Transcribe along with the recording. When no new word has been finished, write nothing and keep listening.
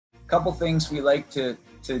couple things we like to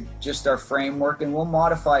just our framework, and we'll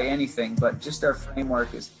modify anything, but just our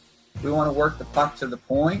framework is we want to work the puck to the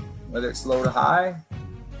point, whether it's low to high.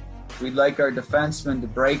 We'd like our defenseman to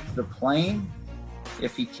break the plane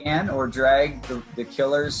if he can, or drag the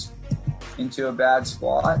killers into a bad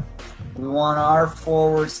spot. We want our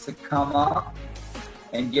forwards to come up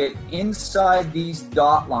and get inside these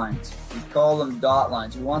dot lines. We call them dot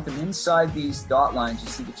lines. We want them inside these dot lines. You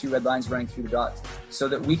see the 2 red lines running through the dots, so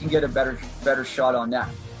that we can get a better shot on net.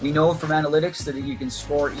 We know from analytics that you can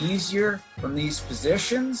score easier from these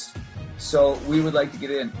positions, so we would like to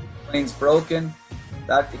get in. Plane's broken.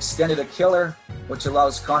 That extended a killer, which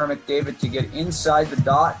allows Connor McDavid to get inside the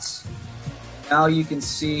dots. Now you can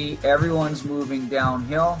see everyone's moving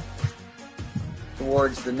downhill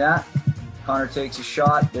towards the net. Connor takes a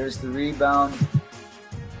shot. There's the rebound.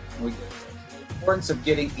 The importance of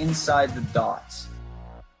getting inside the dots.